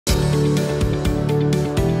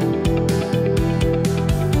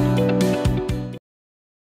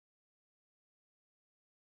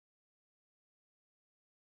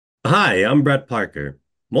Hi, I'm Brett Parker,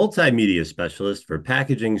 multimedia specialist for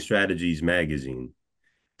Packaging Strategies magazine.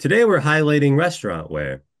 Today we're highlighting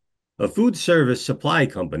Restaurantware, a food service supply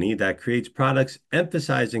company that creates products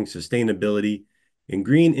emphasizing sustainability and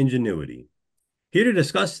green ingenuity. Here to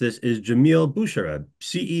discuss this is Jamil Bouchareb,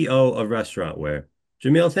 CEO of Restaurantware.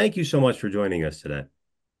 Jamil, thank you so much for joining us today.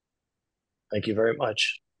 Thank you very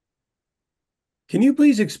much. Can you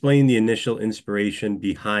please explain the initial inspiration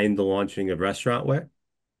behind the launching of Restaurantware?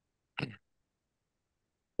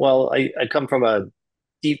 Well, I come from a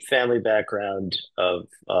deep family background of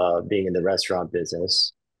being in the restaurant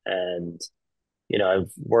business. And,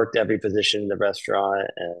 I've worked every position in the restaurant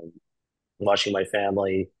and watching my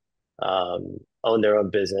family own their own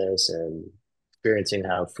business and experiencing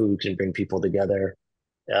how food can bring people together.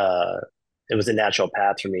 Uh, it was a natural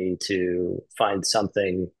path for me to find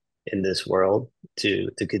something in this world to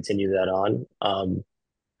continue that on.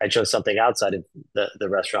 I chose something outside of the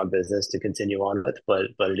restaurant business to continue on with,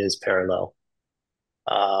 but it is parallel.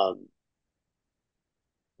 Um,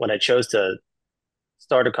 when I chose to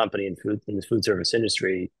start a company in the food service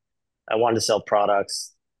industry, I wanted to sell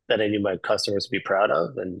products that I knew my customers would be proud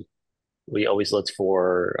of, and we always looked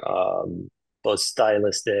for both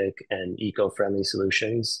stylistic and eco-friendly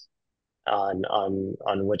solutions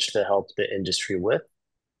on which to help the industry with,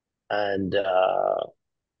 and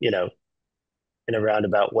you know, in a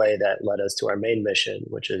roundabout way, that led us to our main mission,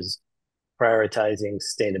 which is prioritizing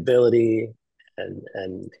sustainability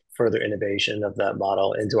and further innovation of that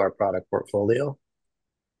model into our product portfolio.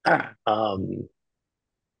 Um,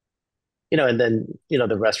 and then,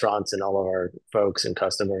 the restaurants and all of our folks and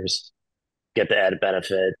customers get the added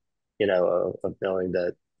benefit, of knowing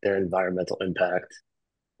that their environmental impact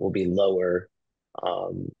will be lower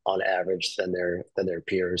on average than their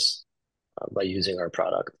peers by using our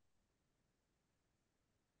product.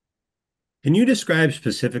 Can you describe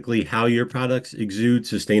specifically how your products exude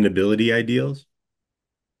sustainability ideals?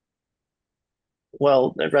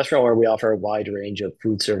 Well, at Restaurantware, we offer a wide range of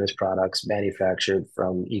food service products manufactured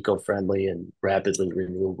from eco-friendly and rapidly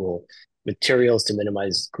renewable materials to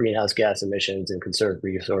minimize greenhouse gas emissions and conserve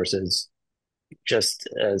resources. Just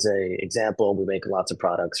as a example, we make lots of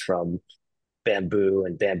products from bamboo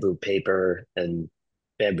and bamboo paper, and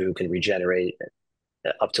bamboo can regenerate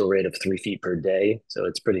up to a rate of 3 feet per day. So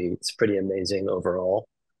it's pretty amazing overall.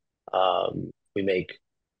 We make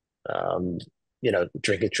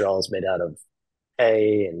drinking straws made out of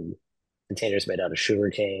hay and containers made out of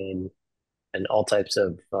sugarcane and all types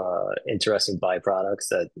of interesting byproducts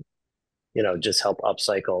that just help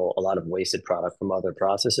upcycle a lot of wasted product from other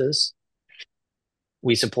processes.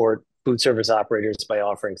 We support food service operators by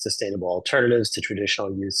offering sustainable alternatives to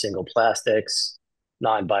traditional use single plastics,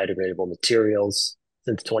 non-biodegradable materials.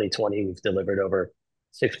 Since 2020, we've delivered over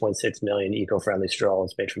 6.6 million eco-friendly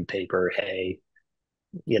straws made from paper, hay,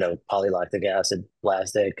 polylactic acid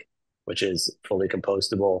plastic, which is fully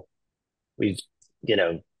compostable. We've, you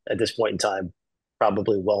know, at this point in time,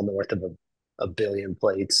 probably well north of a billion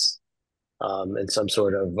plates and some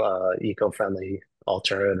sort of eco-friendly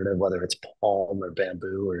alternative, whether it's palm or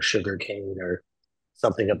bamboo or sugar cane or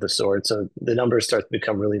something of the sort. So the numbers start to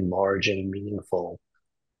become really large and meaningful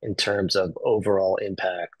in terms of overall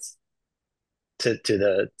impact to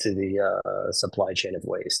the supply chain of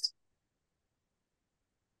waste.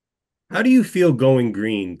 How do you feel going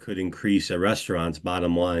green could increase a restaurant's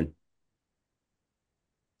bottom line?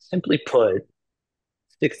 Simply put,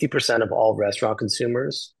 60% of all restaurant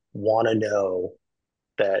consumers want to know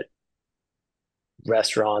that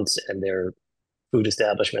restaurants and their food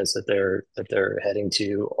establishments that they're heading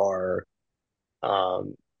to are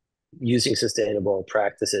um, using sustainable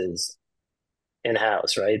practices in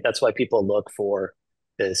house, right? That's why people look for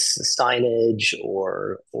this signage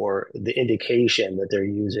or the indication that they're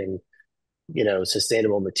using,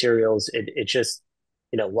 sustainable materials. It just,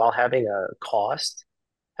 while having a cost,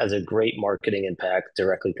 has a great marketing impact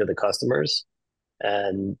directly to the customers.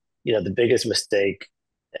 And the biggest mistake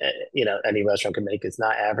any restaurant can make is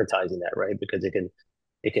not advertising that, right? Because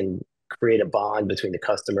it can create a bond between the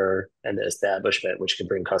customer and the establishment, which can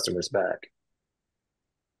bring customers back.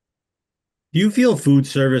 Do you feel food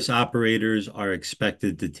service operators are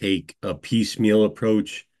expected to take a piecemeal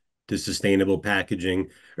approach to sustainable packaging,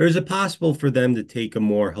 or is it possible for them to take a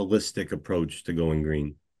more holistic approach to going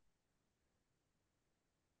green?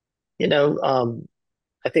 You know, um,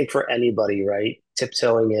 I think for anybody, right,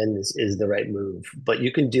 tiptoeing in is the right move, but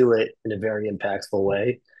you can do it in a very impactful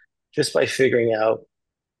way just by figuring out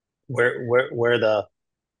where the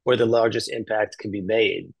largest impact can be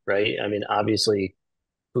made, right? I mean, obviously,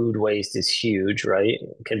 food waste is huge, right?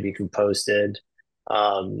 It can be composted.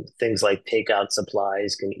 Things like takeout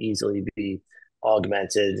supplies can easily be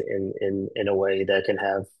augmented in a way that can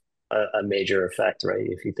have a major effect, right?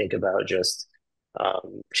 If you think about just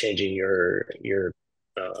changing your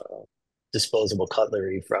disposable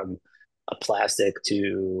cutlery from a plastic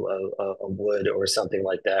to a wood or something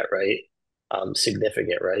like that, right?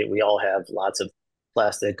 Significant, right? We all have lots of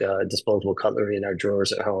plastic disposable cutlery in our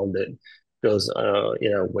drawers at home that goes,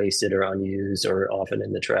 wasted or unused or often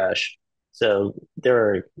in the trash. So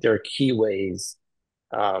there are key ways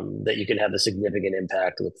that you can have a significant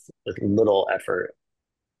impact with little effort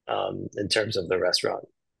in terms of the restaurant.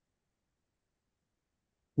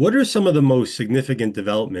 What are some of the most significant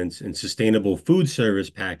developments in sustainable food service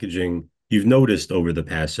packaging you've noticed over the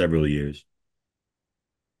past several years?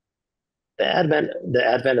 The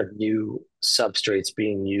advent of new substrates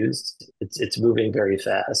being used, it's moving very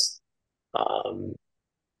fast. Um,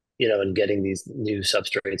 and getting these new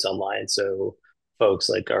substrates online. So folks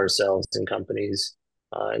like ourselves and companies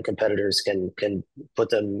and competitors can put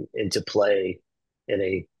them into play in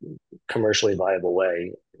a commercially viable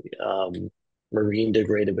way. Um, Marine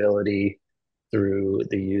degradability through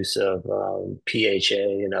the use of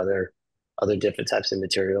PHA and other different types of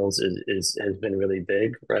materials is has been really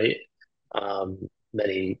big, right?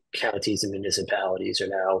 Many counties and municipalities are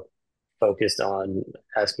now focused on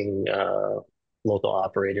asking local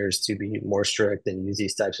operators to be more strict and use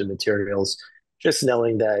these types of materials. Just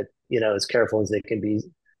knowing that as careful as they can be,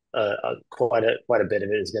 quite a bit of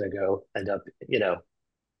it is going to go end up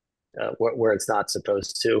where it's not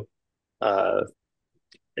supposed to. Uh,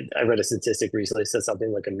 I read a statistic recently that said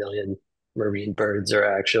something like 1 million marine birds are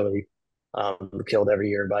actually killed every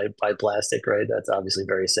year by plastic. Right, that's obviously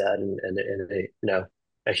very sad and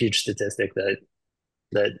a huge statistic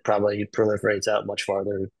that probably proliferates out much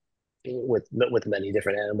farther with many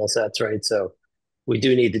different animal sets, right? So we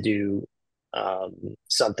do need to do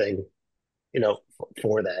something,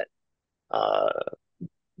 for that. Uh,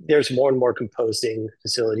 there's more and more composting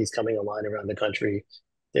facilities coming online around the country.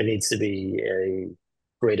 There needs to be a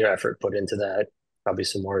greater effort put into that. Probably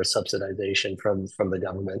some more subsidization from the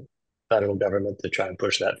government, federal government, to try and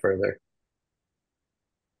push that further.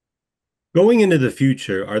 Going into the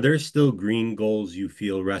future, are there still green goals you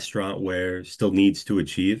feel Restaurantware still needs to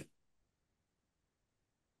achieve?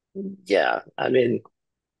 Yeah, I mean,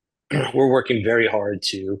 we're working very hard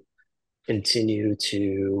to continue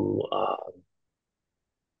to,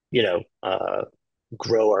 you know, uh,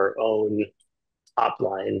 grow our own top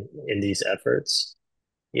line in these efforts.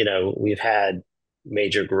 We've had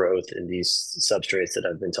major growth in these substrates that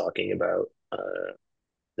I've been talking about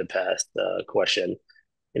the past question.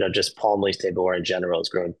 Just palm leaf tableware in general has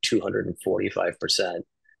grown 245%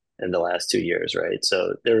 in the last 2 years, right?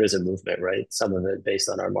 So there is a movement, right? Some of it based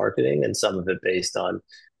on our marketing and some of it based on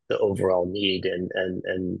the overall need and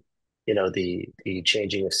the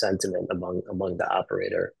changing of sentiment among the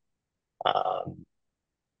operator. Um,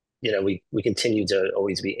 we continue to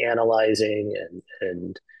always be analyzing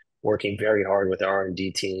and working very hard with our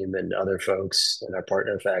R&D team and other folks and our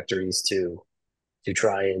partner factories to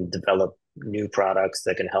try and develop new products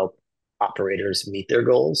that can help operators meet their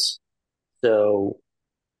goals. So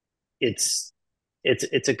it's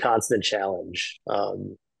it's a constant challenge.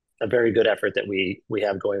 A very good effort that we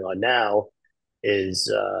have going on now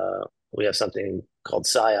is we have something called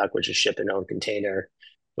SIOC, which is ship and own container,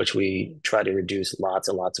 which we try to reduce lots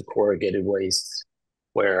and lots of corrugated waste,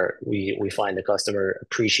 where we find the customer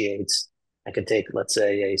appreciates and can take, let's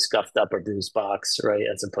say, a scuffed up or bruised box, right,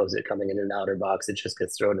 as opposed to it coming in an outer box, it just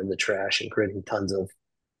gets thrown in the trash and creating tons of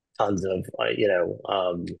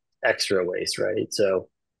extra waste, right? So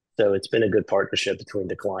it's been a good partnership between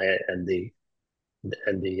the client and the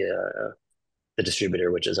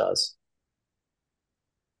distributor, which is us.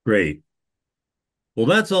 Great. Well,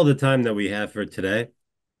 that's all the time that we have for today.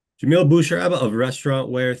 Jamil Bouchareb of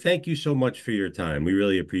Restaurantware, thank you so much for your time. We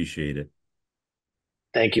really appreciate it.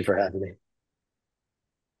 Thank you for having me.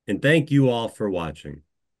 And thank you all for watching.